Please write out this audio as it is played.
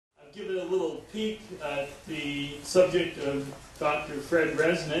give it a little peek at the subject of Dr. Fred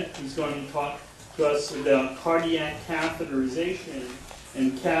Resnic, who's going to talk to us about cardiac catheterization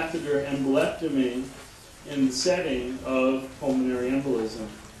and catheter embolectomy in the setting of pulmonary embolism.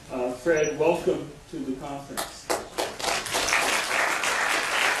 Fred, welcome to the conference.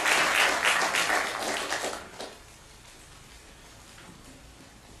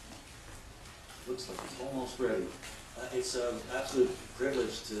 Looks like it's almost ready. It's an absolute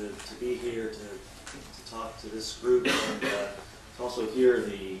privilege to be here to talk to this group and to also hear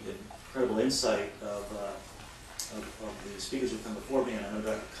the incredible insight of the speakers who've come before me. And I know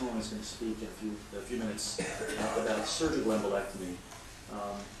Dr. Cohen is going to speak in a few minutes about surgical embolectomy.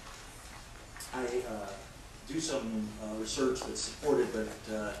 I do some research that's supported, but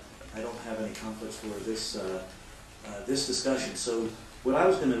I don't have any conflicts for this discussion. So what I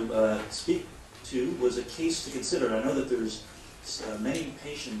was going to speak to was a case to consider. And I know that there's many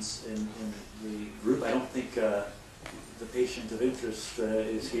patients in the group. I don't think the patient of interest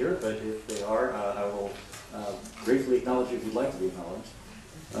is here, but if they are, I will gratefully acknowledge you if you'd like to be acknowledged.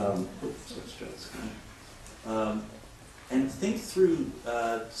 And think through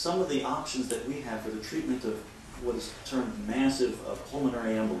some of the options that we have for the treatment of what is termed massive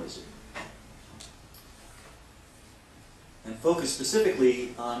pulmonary embolism. And focus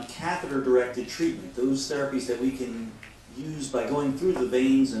specifically on catheter-directed treatment, those therapies that we can use by going through the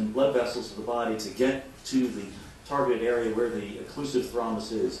veins and blood vessels of the body to get to the targeted area where the occlusive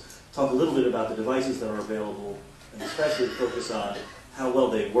thrombus is. Talk a little bit about the devices that are available, and especially focus on how well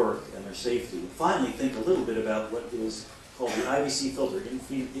they work and their safety. And finally, think a little bit about what is called the IVC filter,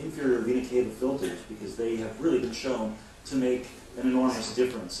 inferior vena cava filters, because they have really been shown to make an enormous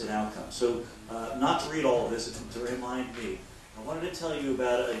difference in outcomes. So, not to read all of this, to remind me, I wanted to tell you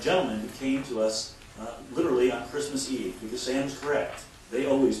about a gentleman who came to us literally on Christmas Eve, because Sam's correct. They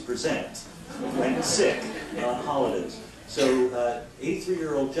always present when sick on holidays. So,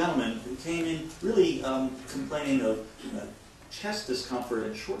 83-year-old gentleman who came in really complaining of chest discomfort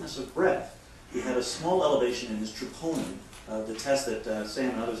and shortness of breath. He had a small elevation in his troponin, the test that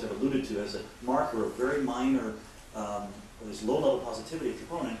Sam and others have alluded to as a marker of very minor, there's low-level positivity of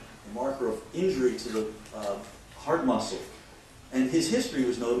troponin, a marker of injury to the heart muscle. And his history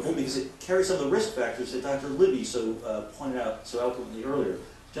was notable because it carries some of the risk factors that Dr. Libby pointed out so eloquently earlier.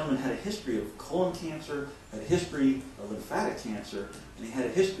 The gentleman had a history of colon cancer, had a history of lymphatic cancer, and he had a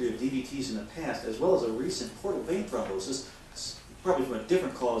history of DVTs in the past, as well as a recent portal vein thrombosis, probably from a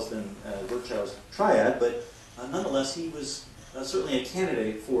different cause than Virchow's triad, but nonetheless, he was certainly a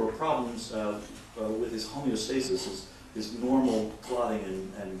candidate for problems with his homeostasis, his normal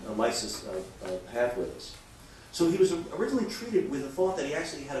clotting and lysis pathways. So he was originally treated with the thought that he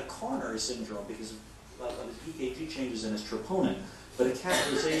actually had a coronary syndrome because of his EKG changes in his troponin, but a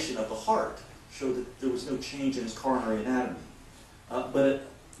catheterization of the heart showed that there was no change in his coronary anatomy. But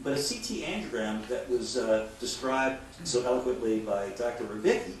a CT angiogram that was described so eloquently by Dr.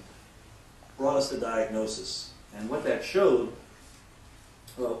 Revicki brought us the diagnosis. And what that showed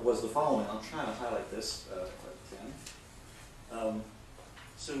was the following. I'll try to highlight this if I can.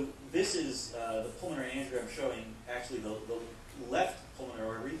 So this is the pulmonary angiogram showing actually the left pulmonary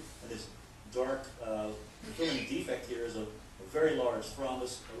artery, and this dark filling defect here is a very large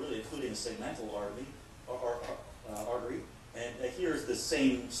thrombus, really including a segmental artery. And here's the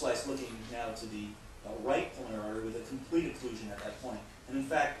same slice looking now to the right pulmonary artery with a complete occlusion at that point. And in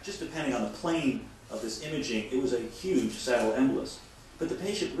fact, just depending on the plane of this imaging, it was a huge saddle embolus. But the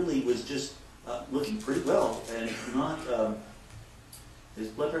patient really was just looking pretty well, and not his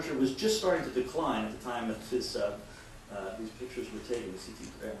blood pressure was just starting to decline at the time that these pictures were taken,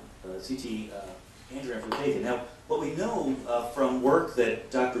 the CT angiograms were taken. Now, what we know from work that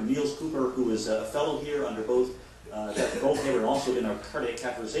Dr. Niels Cooper, who is a fellow here under both Dr. Goldhaber and also in our cardiac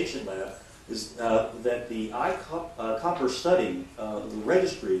catheterization lab, is that the ICOPPER study, the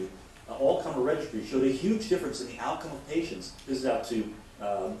registry, all-comer registry, showed a huge difference in the outcome of patients. This is out to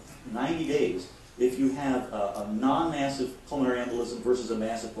 90 days. If you have a non-massive pulmonary embolism versus a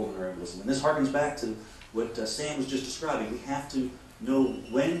massive pulmonary embolism. And this harkens back to what Sam was just describing. We have to know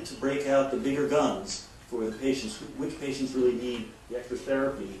when to break out the bigger guns for the patients, which patients really need the extra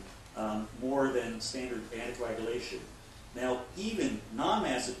therapy more than standard anticoagulation. Now, even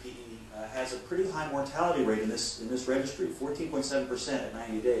non-massive PE has a pretty high mortality rate in this registry, 14.7% at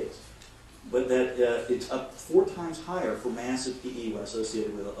 90 days. But that it's up 4 times higher for massive PE when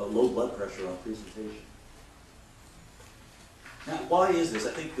associated with a low blood pressure on presentation. Now, why is this?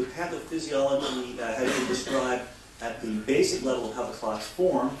 I think the pathophysiology has been described at the basic level of how the clots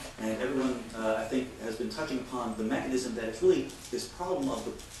form, and everyone, I think, has been touching upon the mechanism that it's really this problem of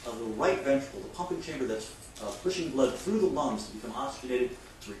the right ventricle, the pumping chamber that's pushing blood through the lungs to become oxygenated,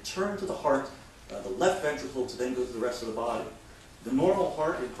 to return to the heart, the left ventricle to then go to the rest of the body. The normal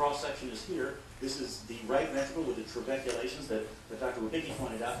heart in cross-section is here. This is the right ventricle with the trabeculations that Dr. Resnic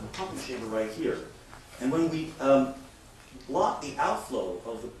pointed out, and the pumping chamber right here. And when we block the outflow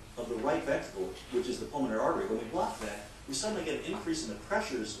of the right ventricle, which is the pulmonary artery, when we block that, we suddenly get an increase in the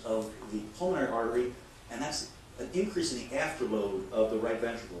pressures of the pulmonary artery, and that's an increase in the afterload of the right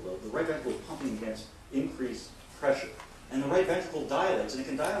ventricle. The right ventricle is pumping against increased pressure. And the right ventricle dilates, and it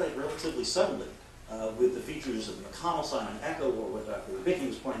can dilate relatively suddenly with the features of the McConnell sign on echo, or what Dr. Resnic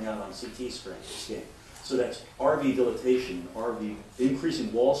was pointing out on CT scan. So that's RV dilatation, RV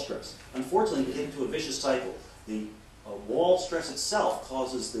increasing wall stress. Unfortunately, we get into a vicious cycle. The wall stress itself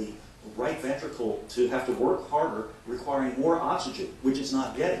causes the right ventricle to have to work harder, requiring more oxygen, which it's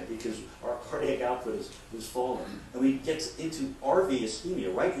not getting because our cardiac output is falling. And we get into RV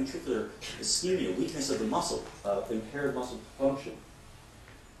ischemia, right ventricular ischemia, weakness of the muscle, impaired muscle function.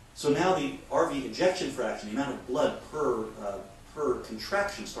 So now the RV ejection fraction, the amount of blood per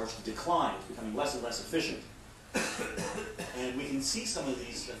contraction, starts to decline. It's becoming less and less efficient. And we can see some of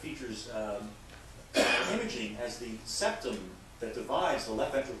these features imaging as the septum that divides the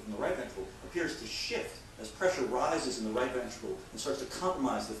left ventricle from the right ventricle appears to shift as pressure rises in the right ventricle and starts to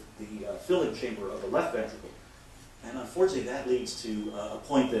compromise the filling chamber of the left ventricle. And unfortunately, that leads to a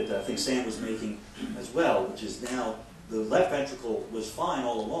point that I think Sam was making as well, which is now the left ventricle was fine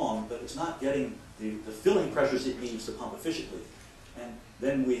all along, but it's not getting the filling pressures it needs to pump efficiently. And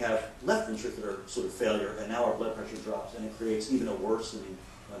then we have left ventricular sort of failure, and now our blood pressure drops, and it creates even a worsening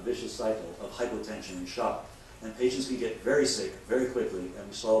vicious cycle of hypotension and shock. And patients can get very sick very quickly, and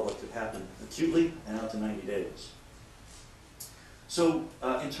we saw what could happen acutely and out to 90 days. So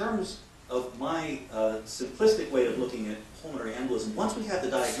in terms of my simplistic way of looking at pulmonary embolism, once we have the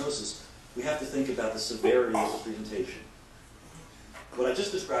diagnosis, we have to think about the severity of the presentation. What I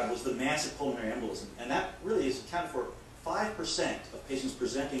just described was the massive pulmonary embolism, and that really is accounted for 5% of patients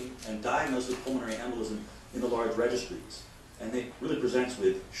presenting and diagnosed with pulmonary embolism in the large registries. And it really presents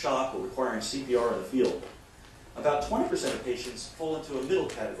with shock or requiring CPR in the field. About 20% of patients fall into a middle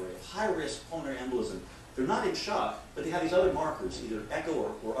category, high-risk pulmonary embolism. They're not in shock, but they have these other markers, either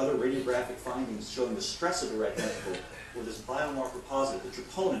echo or other radiographic findings showing the stress of the right ventricle, or this biomarker positive, the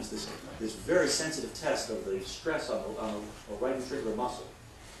troponins, this very sensitive test of the stress on the right ventricular muscle.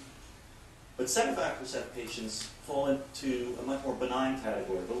 But 75% of patients fall into a much more benign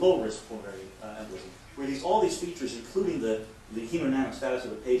category, the low-risk pulmonary embolism, where all these features, including the hemodynamic status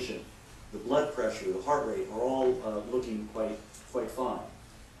of the patient, the blood pressure, the heart rate, are all looking quite fine.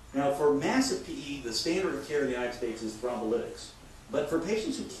 Now, for massive PE, the standard of care in the United States is thrombolytics. But for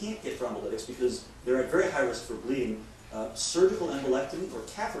patients who can't get thrombolytics because they're at very high risk for bleeding, surgical embolectomy or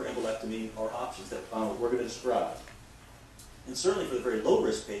catheter embolectomy are options that we're going to describe. And certainly for the very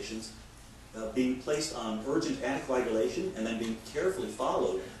low-risk patients, being placed on urgent anticoagulation and then being carefully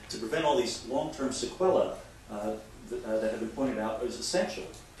followed to prevent all these long-term sequelae that have been pointed out is essential.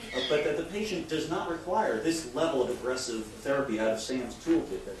 But that the patient does not require this level of aggressive therapy out of Sam's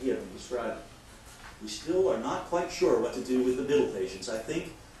toolkit that he had been describing. We still are not quite sure what to do with the middle patients. I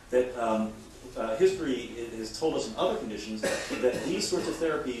think that history has told us in other conditions that these sorts of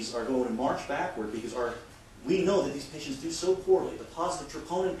therapies are going to march backward because we know that these patients do so poorly. The positive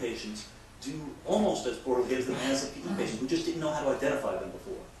troponin patients do almost as poorly as the massive PE patients. We just didn't know how to identify them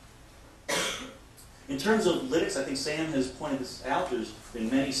before. In terms of lytics, I think Sam has pointed this out. There's been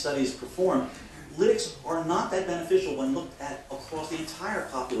many studies performed. Lytics are not that beneficial when looked at across the entire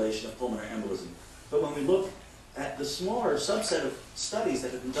population of pulmonary embolism. But when we look at the smaller subset of studies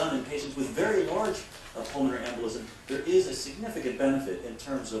that have been done in patients with very large pulmonary embolism, there is a significant benefit in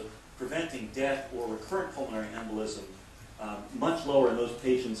terms of preventing death or recurrent pulmonary embolism, much lower in those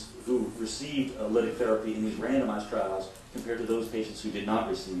patients who received lytic therapy in these randomized trials compared to those patients who did not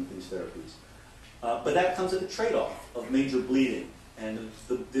receive these therapies. But that comes at the trade-off of major bleeding and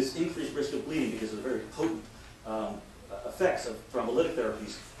this increased risk of bleeding because of the very potent effects of thrombolytic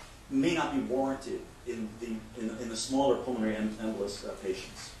therapies may not be warranted in the smaller pulmonary embolus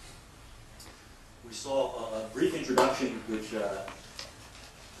patients. We saw a brief introduction, which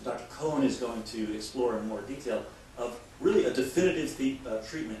Dr. Cohen is going to explore in more detail, of really a definitive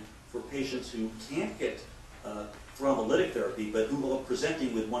treatment for patients who can't get thrombolytic therapy, but who are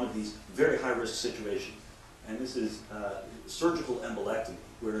presenting with one of these very high-risk situations. And this is surgical embolectomy,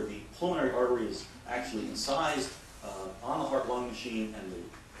 where the pulmonary artery is actually incised on the heart-lung machine,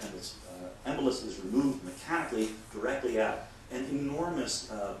 and and this embolus is removed mechanically directly out. An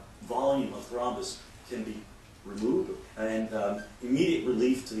enormous volume of thrombus can be removed and immediate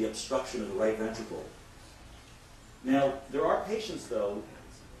relief to the obstruction of the right ventricle. Now, there are patients, though,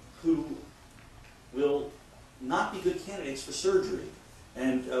 who will not be good candidates for surgery.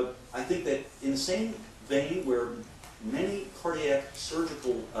 And I think that in the same vein where many cardiac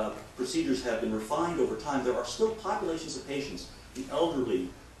surgical procedures have been refined over time, there are still populations of patients, the elderly,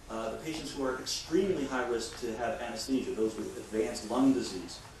 the patients who are extremely high risk to have anesthesia, those with advanced lung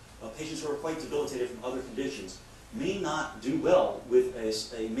disease, patients who are quite debilitated from other conditions, may not do well with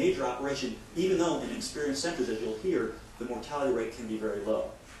a major operation, even though in experienced centers, as you'll hear, the mortality rate can be very low.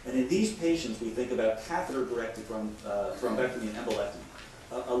 And in these patients, we think about catheter-directed thrombectomy and embolectomy,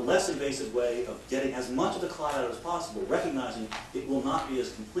 a less invasive way of getting as much of the clot out as possible, recognizing it will not be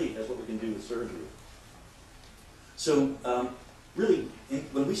as complete as what we can do with surgery. So really,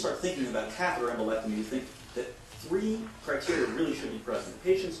 when we start thinking about catheter embolectomy, we think that 3 criteria really should be present.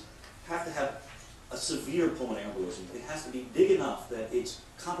 Patients have to have a severe pulmonary embolism. It has to be big enough that it's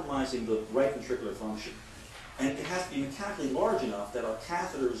compromising the right ventricular function. And it has to be mechanically large enough that our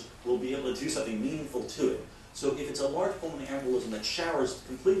catheters will be able to do something meaningful to it. So if it's a large pulmonary embolism that showers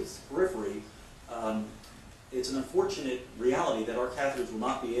complete periphery, it's an unfortunate reality that our catheters will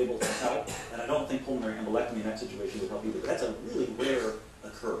not be able to help, and I don't think pulmonary embolectomy in that situation would help either. But that's a really rare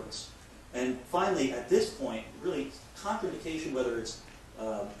occurrence. And finally, at this point, really contraindication, whether it's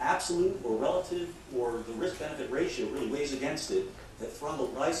absolute or relative, or the risk-benefit ratio really weighs against it, that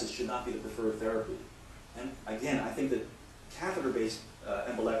thrombolysis should not be the preferred therapy. And again, I think that catheter-based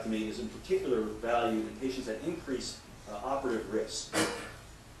embolectomy is in particular valued in patients that increase operative risk.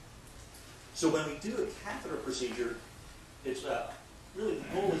 So when we do a catheter procedure, it's really the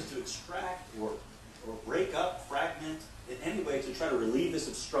goal is to extract or break up, fragment, in any way to try to relieve this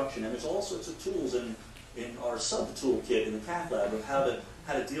obstruction. And there's all sorts of tools in our sub-toolkit in the cath lab of how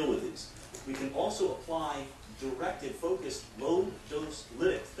to deal with these. We can also apply directed, focused, low-dose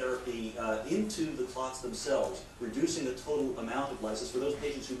lytic therapy into the clots themselves, reducing the total amount of lysis for those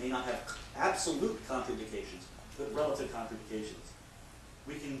patients who may not have absolute contraindications, but relative contraindications.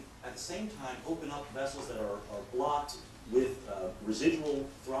 We can, at the same time, open up vessels that are blocked with residual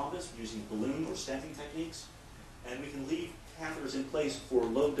thrombus using balloon or stenting techniques, and we can leave catheters in place for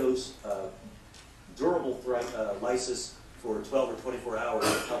low-dose, durable lysis for 12 or 24 hours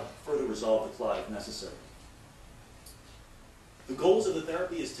to help further resolve the clot if necessary. The goals of the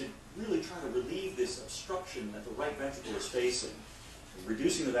therapy is to really try to relieve this obstruction that the right ventricle is facing,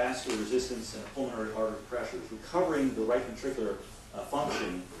 reducing the vascular resistance and pulmonary artery pressures, recovering the right ventricular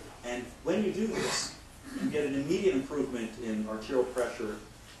function. And when you do this, you get an immediate improvement in arterial pressure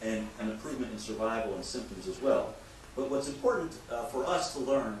and an improvement in survival and symptoms as well. But what's important for us to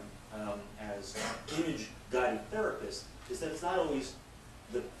learn as image-guided therapists is that it's not always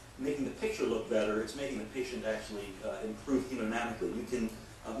making the picture look better, it's making the patient actually improve hemodynamically. You can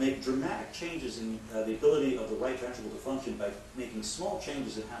make dramatic changes in the ability of the right ventricle to function by making small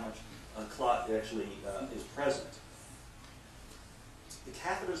changes in how much clot actually is present. The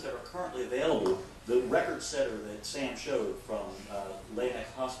catheters that are currently available, the record setter that Sam showed from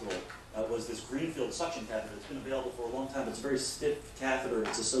Resnic Hospital was this greenfield suction catheter. It's been available for a long time. It's a very stiff catheter.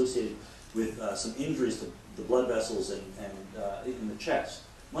 It's associated with some injuries to the blood vessels and in the chest.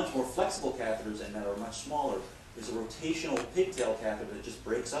 Much more flexible catheters and that are much smaller is a rotational pigtail catheter that just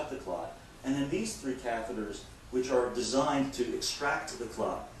breaks up the clot. And then these 3 catheters, which are designed to extract the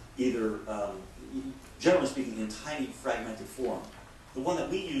clot, either, generally speaking, in tiny fragmented form. The one that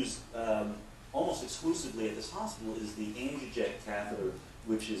we use almost exclusively at this hospital is the AngioJet catheter,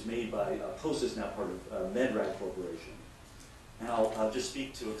 which is made by POSIS, now part of MedRad Corporation. And I'll just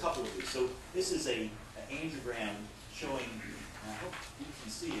speak to a couple of these. So this is an angiogram showing, I hope you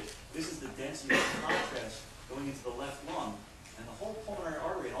can see it, this is the density of contrast going into the left lung, and the whole pulmonary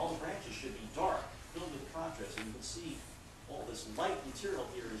artery and all the branches should be dark, filled with contrast, and you can see all this light material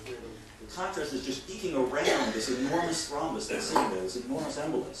here is where the contrast is just eking around this enormous thrombus that's sitting there, this enormous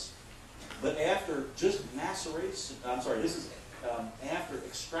embolus. But after just maceration, this is after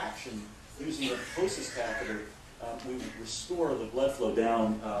extraction using a POSIS catheter, we restore the blood flow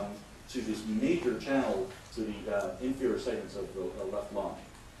down to this major channel to the inferior segments of the left lung.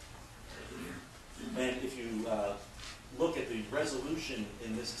 And if you look at the resolution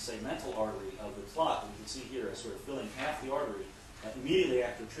in this segmental artery of the clot, you can see here as sort of filling half the artery, immediately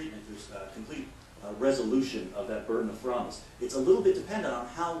after treatment, there's complete resolution of that burden of thrombus. It's a little bit dependent on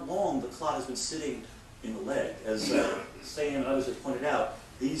how long the clot has been sitting in the leg. As Sam and others have pointed out,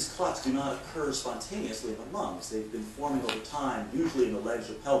 these clots do not occur spontaneously in the lungs. They've been forming over time, usually in the legs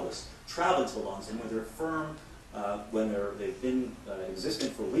or pelvis, travel to the lungs, and when they're firm, they've been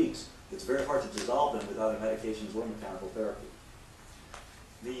existing for weeks, it's very hard to dissolve them without medications or mechanical therapy.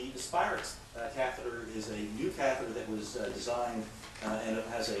 The Spirax catheter is a new catheter that was designed and it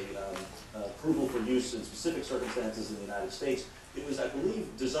has approval for use in specific circumstances in the United States. It was, I believe,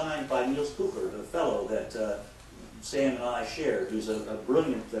 designed by Niels Kuchler, the fellow that Sam and I shared, who's a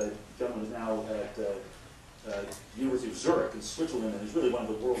brilliant gentleman who's now at University of Zurich in Switzerland, and is really one of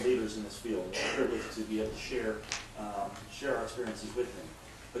the world leaders in this field. It's a privilege to be able to share our experiences with him.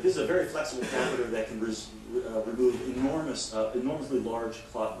 But this is a very flexible catheter that can remove enormously large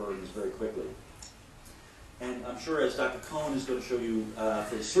clot burdens very quickly. And I'm sure, as Dr. Cohn is going to show you,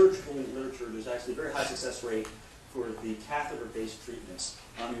 for the surgical literature, there's actually a very high success rate for the catheter-based treatments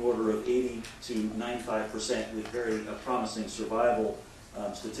on the order of 80 to 95% with very promising survival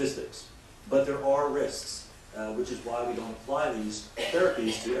statistics. But there are risks, which is why we don't apply these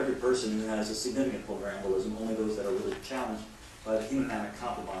therapies to every person who has a significant pulmonary embolism, only those that are really challenged by the hemodynamic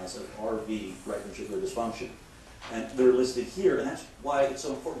compromise of RV, right ventricular dysfunction. And they're listed here, and that's why it's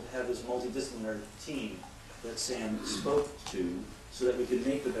so important to have this multidisciplinary team that Sam spoke to, so that we can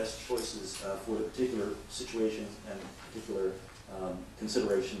make the best choices for the particular situations and particular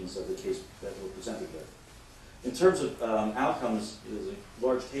considerations of the case that we're presented with. In terms of outcomes, there's a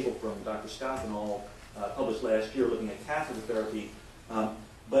large table from Dr. Scott and all published last year looking at catheter therapy.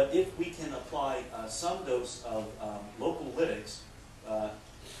 But if we can apply some dose of local lytics,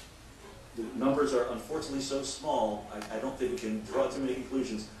 the numbers are unfortunately so small, I don't think we can draw too many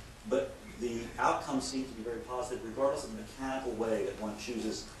conclusions, but the outcomes seem to be very positive, regardless of the mechanical way that one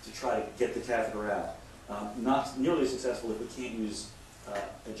chooses to try to get the catheter out. Not nearly as successful if we can't use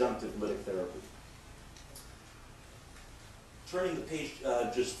adjunctive lytic therapy. Turning the page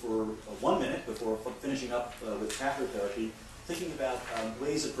just for 1 minute before finishing up with catheter therapy, thinking about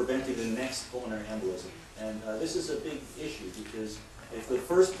ways of preventing the next pulmonary embolism. And this is a big issue because if the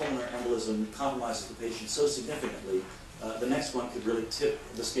first pulmonary embolism compromises the patient so significantly, the next one could really tip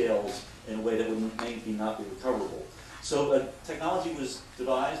the scales in a way that would maybe not be recoverable. So technology was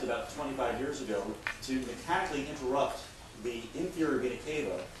devised about 25 years ago to mechanically interrupt the inferior vena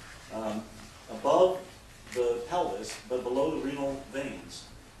cava above the pelvis but below the renal veins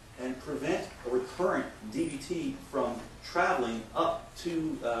and prevent a recurrent DVT from traveling up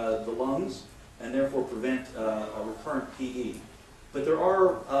to the lungs and therefore prevent a recurrent PE. But there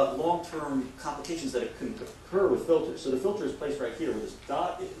are long-term complications that can occur with filters. So the filter is placed right here where this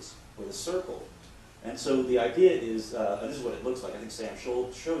dot is, or the circle. And so the idea is, and this is what it looks like, I think Sam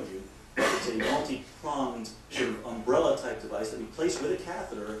showed you, it's a multi-pronged sort of umbrella-type device that we place with a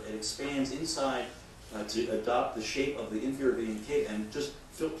catheter. It expands inside to adopt the shape of the inferior vena cava and just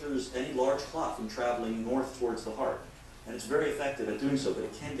filters any large clot from traveling north towards the heart. And it's very effective at doing so, but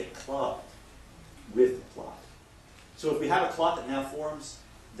it can get clogged with the clot. So if we have a clot that now forms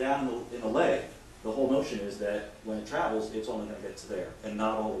down in the leg, the whole notion is that when it travels, it's only going to get to there and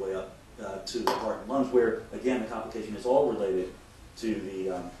not all the way up to the heart and lungs, where, again, the complication is all related to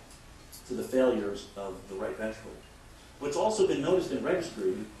the failures of the right ventricle. What's also been noticed in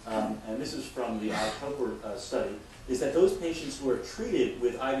registry, and this is from the October study, is that those patients who are treated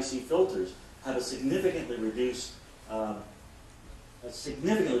with IVC filters have a significantly reduced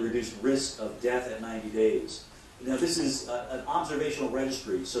risk of death at 90 days. Now, this is an observational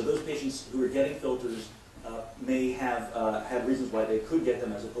registry, so those patients who are getting filters may have had reasons why they could get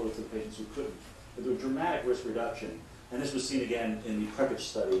them as opposed to the patients who couldn't. But there was dramatic risk reduction, and this was seen again in the Prekich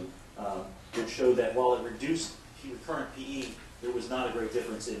study, which showed that while it reduced recurrent PE, there was not a great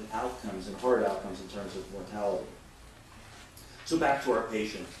difference in outcomes, in heart outcomes in terms of mortality. So back to our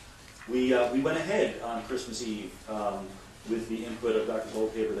patient. We went ahead on Christmas Eve with the input of Dr.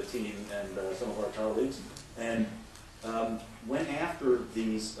 Goldhaber, the team, and some of our colleagues, and went after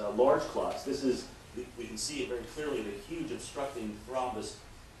these large clots. This is, we can see it very clearly, the huge obstructing thrombus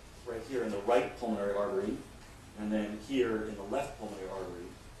right here in the right pulmonary artery, and then here in the left pulmonary artery.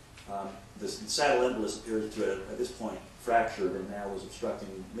 This saddle embolus appears to have, at this point, fractured and now is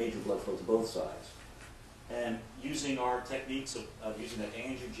obstructing major blood flow to both sides. And using our techniques of using that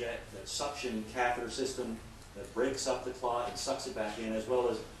angiojet, that suction catheter system that breaks up the clot and sucks it back in, as well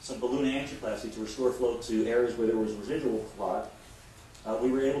as some balloon angioplasty to restore flow to areas where there was residual clot, we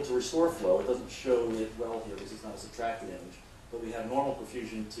were able to restore flow. It doesn't show it well here because it's not a subtracted image, but we have normal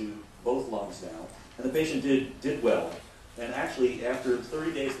perfusion to both lungs now. And the patient did well. And actually, after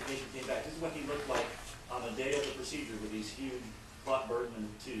 30 days, the patient came back. This is what he looked like on the day of the procedure with these huge clot burden in the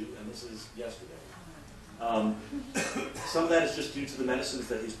tube, and this is yesterday. Some of that is just due to the medicines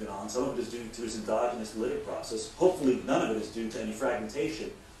that he's been on. Some of it is due to his endogenous lytic process. Hopefully none of it is due to any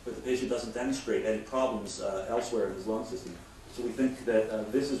fragmentation, but the patient doesn't demonstrate any problems elsewhere in his lung system. So we think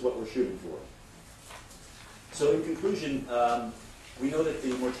that this is what we're shooting for. So in conclusion, we know that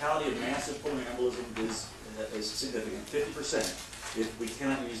the mortality of massive pulmonary embolism is significant, 50%, if we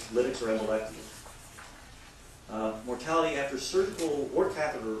cannot use lytics or embolectomy. Mortality after surgical or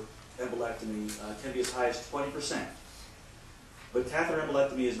catheter embolectomy can be as high as 20%. But catheter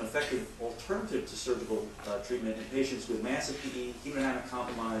embolectomy is an effective alternative to surgical treatment in patients with massive PE, hemodynamic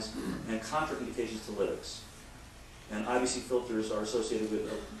compromise, and contraindications to lytics. And IVC filters are associated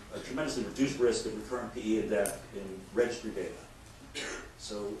with a tremendously reduced risk of recurrent PE and death in registry data.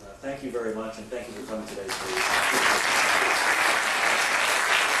 So thank you very much, and thank you for coming today.